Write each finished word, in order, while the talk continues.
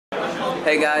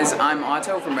Hey guys, I'm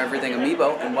Otto from Everything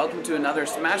Amiibo, and welcome to another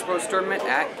Smash Bros. Tournament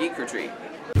at Geek Retreat.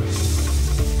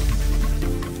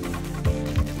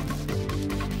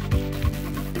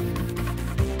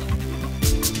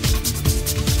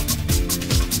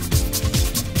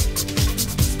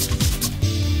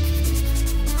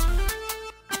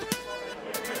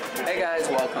 Hey guys,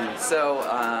 welcome. So,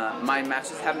 my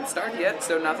matches haven't started yet,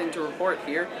 so nothing to report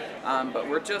here. But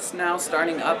we're just now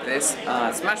starting up this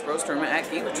Smash Bros. Tournament at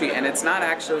Geek Retreat, and it's not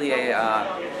actually an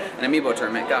Amiibo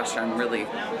tournament. Gosh, I'm really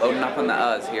loading up on the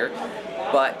uhs here.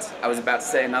 But I was about to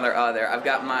say another there. I've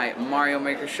got my Mario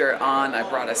Maker shirt on. I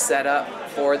brought a setup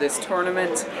for this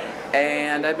tournament,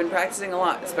 and I've been practicing a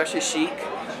lot, especially Sheik.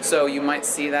 So you might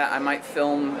see that. I might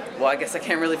film, well, I guess I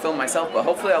can't really film myself, but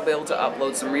hopefully I'll be able to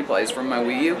upload some replays from my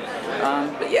Wii U.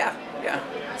 But yeah.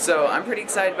 So I'm pretty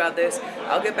excited about this.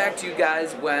 I'll get back to you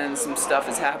guys when some stuff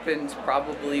has happened,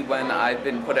 probably when I've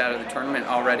been put out of the tournament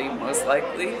already, most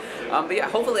likely. But yeah,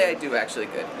 hopefully I do actually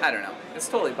good. I don't know. It's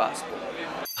totally possible.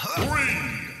 3,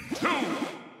 2,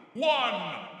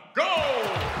 1,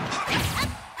 go!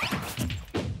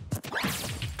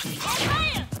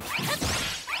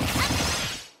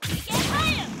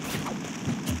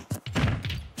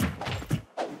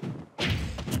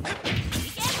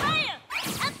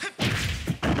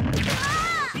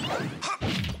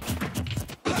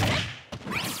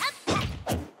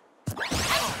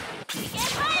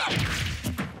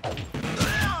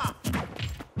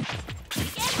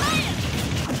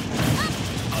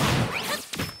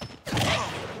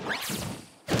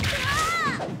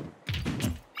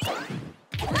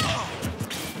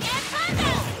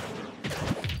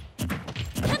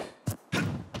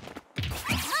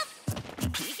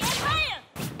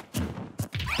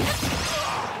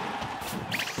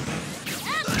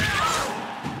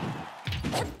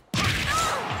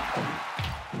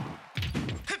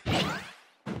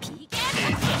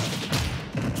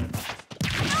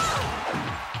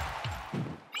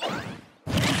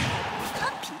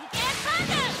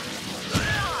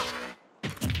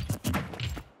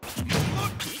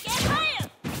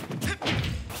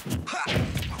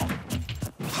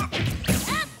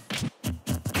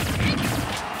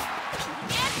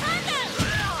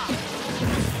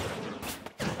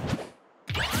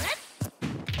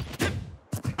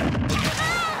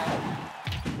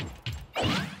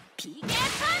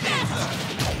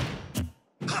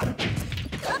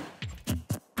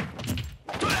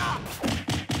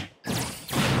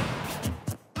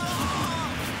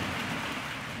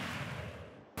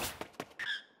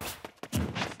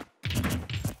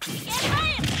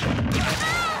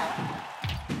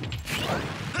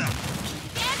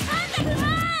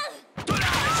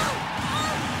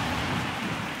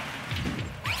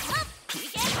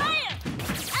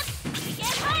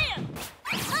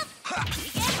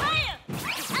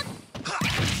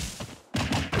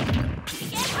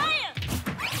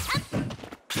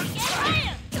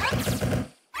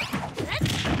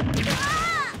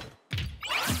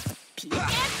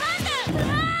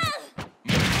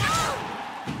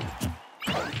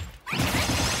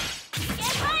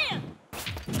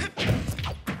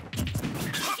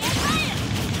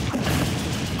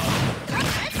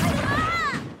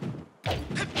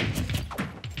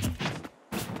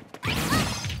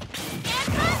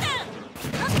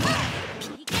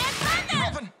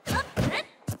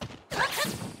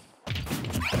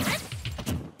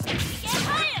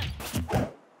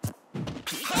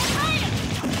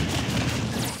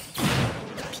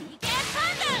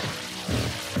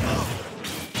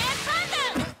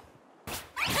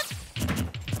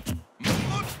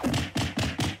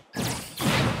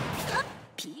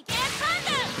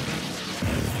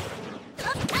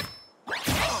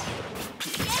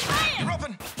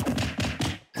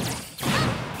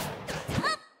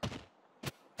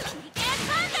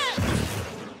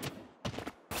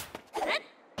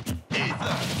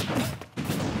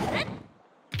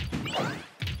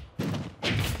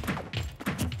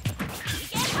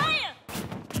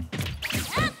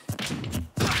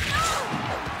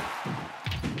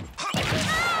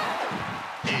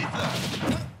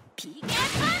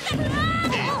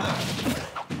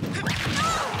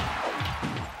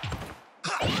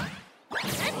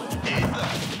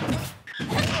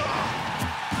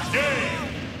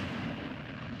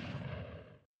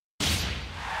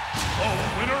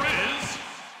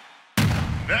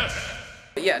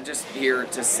 Yeah, just here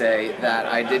to say that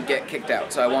I did get kicked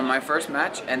out. So I won my first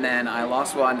match, and then I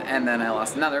lost one, and then I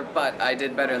lost another, but I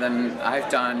did better than I've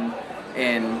done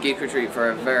in Geek Retreat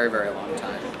for a very, very long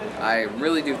time. I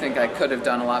really do think I could have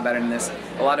done a lot better than this.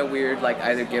 A lot of weird, like,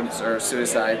 either gimps or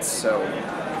suicides, so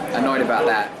annoyed about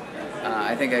that.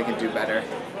 I think I could do better.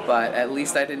 but at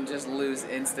least I didn't just lose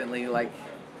instantly like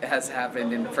it has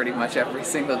happened in pretty much every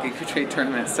single Geeketry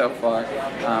tournament so far.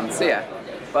 So yeah.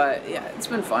 But yeah, it's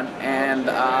been fun, and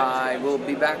I will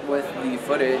be back with the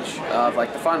footage of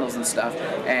like the finals and stuff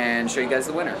and show you guys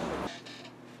the winner.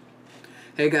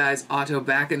 Hey guys, Otto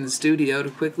back in the studio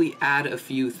to quickly add a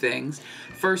few things.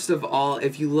 First of all,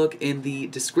 if you look in the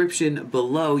description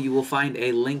below, you will find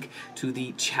a link to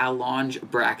the challenge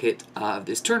bracket of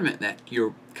this tournament that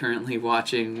you're currently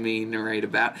watching me narrate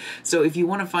about. So if you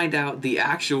want to find out the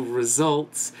actual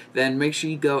results, then make sure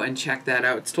you go and check that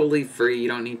out. It's totally free. You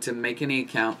don't need to make any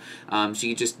account. So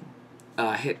you just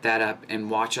hit that up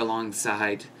and watch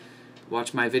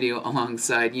my video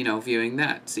alongside, you know, viewing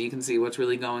that, so you can see what's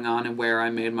really going on and where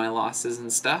I made my losses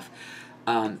and stuff.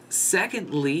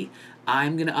 Secondly,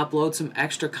 I'm going to upload some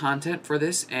extra content for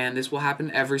this, and this will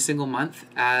happen every single month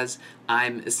as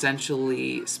I'm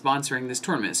essentially sponsoring this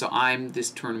tournament. So I'm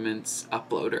this tournament's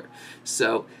uploader.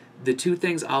 So the two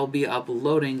things I'll be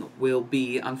uploading will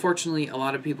be, unfortunately, a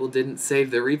lot of people didn't save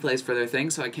their replays for their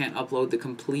thing, so I can't upload the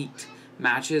complete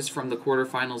matches from the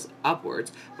quarterfinals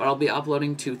upwards, but I'll be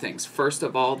uploading two things. First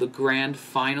of all, the grand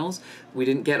finals. We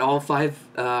didn't get all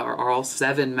all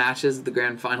 7 matches of the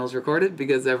grand finals recorded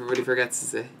because everybody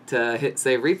forgets to hit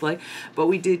save replay, but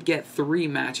we did get 3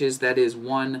 matches. That is,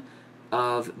 one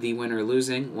of the winner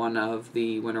losing, one of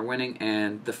the winner winning,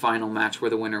 and the final match where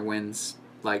the winner wins,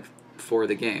 like, for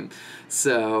the game.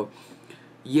 So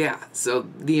yeah, so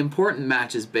the important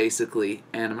matches basically,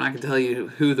 and I'm not going to tell you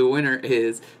who the winner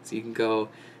is, so you can go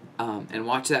and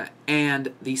watch that.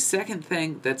 And the second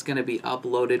thing that's going to be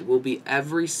uploaded will be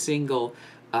every single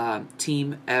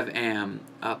Team EvAm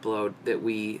upload that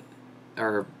we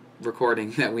are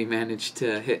recording that we managed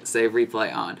to hit save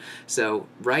replay on. So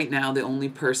right now the only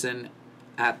person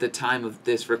at the time of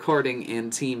this recording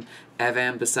in Team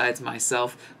EvAm besides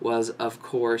myself was, of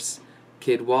course,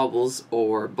 Kid Wobbles,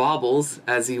 or Bobbles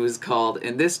as he was called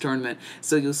in this tournament.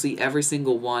 So you'll see every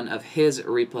single one of his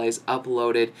replays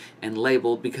uploaded and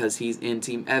labeled because he's in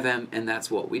Team EvAm, and that's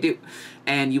what we do.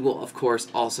 And you will of course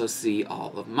also see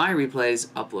all of my replays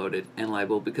uploaded and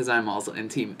labeled because I'm also in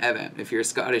Team EvAm. If you're a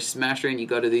Scottish Smasher and you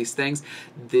go to these things,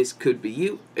 this could be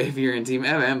you if you're in Team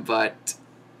EvAm, but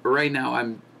right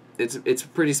now it's a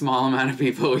pretty small amount of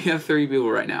people. We have 3 people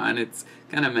right now, and it's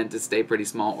kind of meant to stay pretty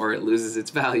small or it loses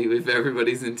its value if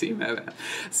everybody's in Team EvAm.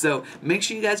 So make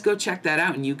sure you guys go check that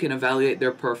out and you can evaluate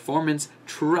their performance.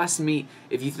 Trust me,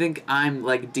 if you think I'm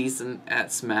like decent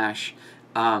at Smash,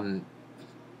 Kid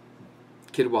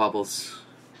Wobbles,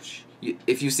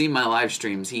 if you see my live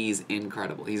streams, he's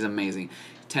incredible. He's amazing.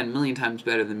 10 million times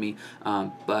better than me,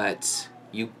 but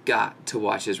you got to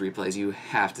watch his replays. You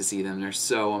have to see them. They're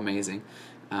so amazing.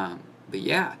 But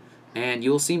yeah, and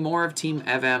you'll see more of Team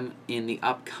EvAm in the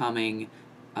upcoming,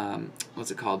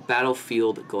 what's it called,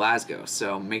 Battlefield Glasgow.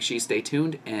 So make sure you stay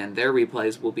tuned, and their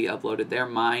replays will be uploaded. They're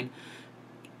mine,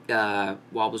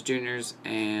 Wobbles Jr.'s,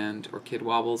 or Kid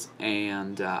Wobbles,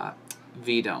 and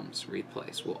V-Dome's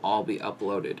replays will all be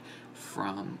uploaded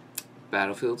from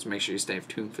Battlefield, so make sure you stay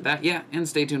tuned for that. Yeah, and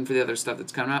stay tuned for the other stuff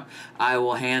that's coming up. I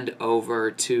will hand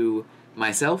over to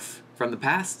myself from the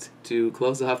past to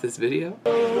close off this video.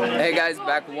 Hey guys,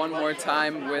 back one more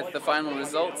time with the final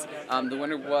results. The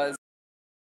winner was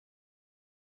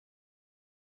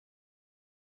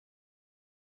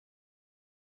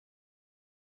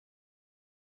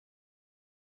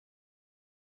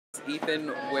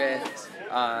Ethan with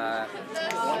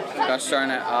gosh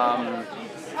darn it,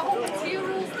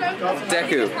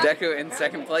 Deku in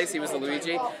second place. He was a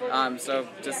Luigi. So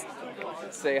just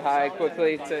say hi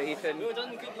quickly to Ethan.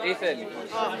 Ethan,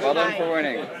 well done for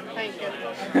winning. Thank you.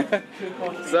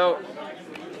 So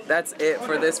that's it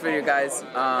for this video, guys.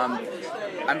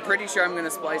 I'm pretty sure I'm going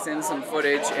to splice in some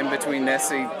footage in between this,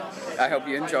 so I hope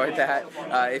you enjoyed that.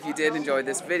 If you did enjoy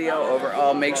this video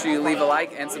overall, make sure you leave a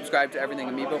like and subscribe to Everything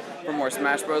Amiibo for more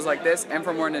Smash Bros like this and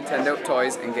for more Nintendo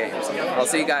toys and games. I'll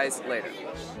see you guys later.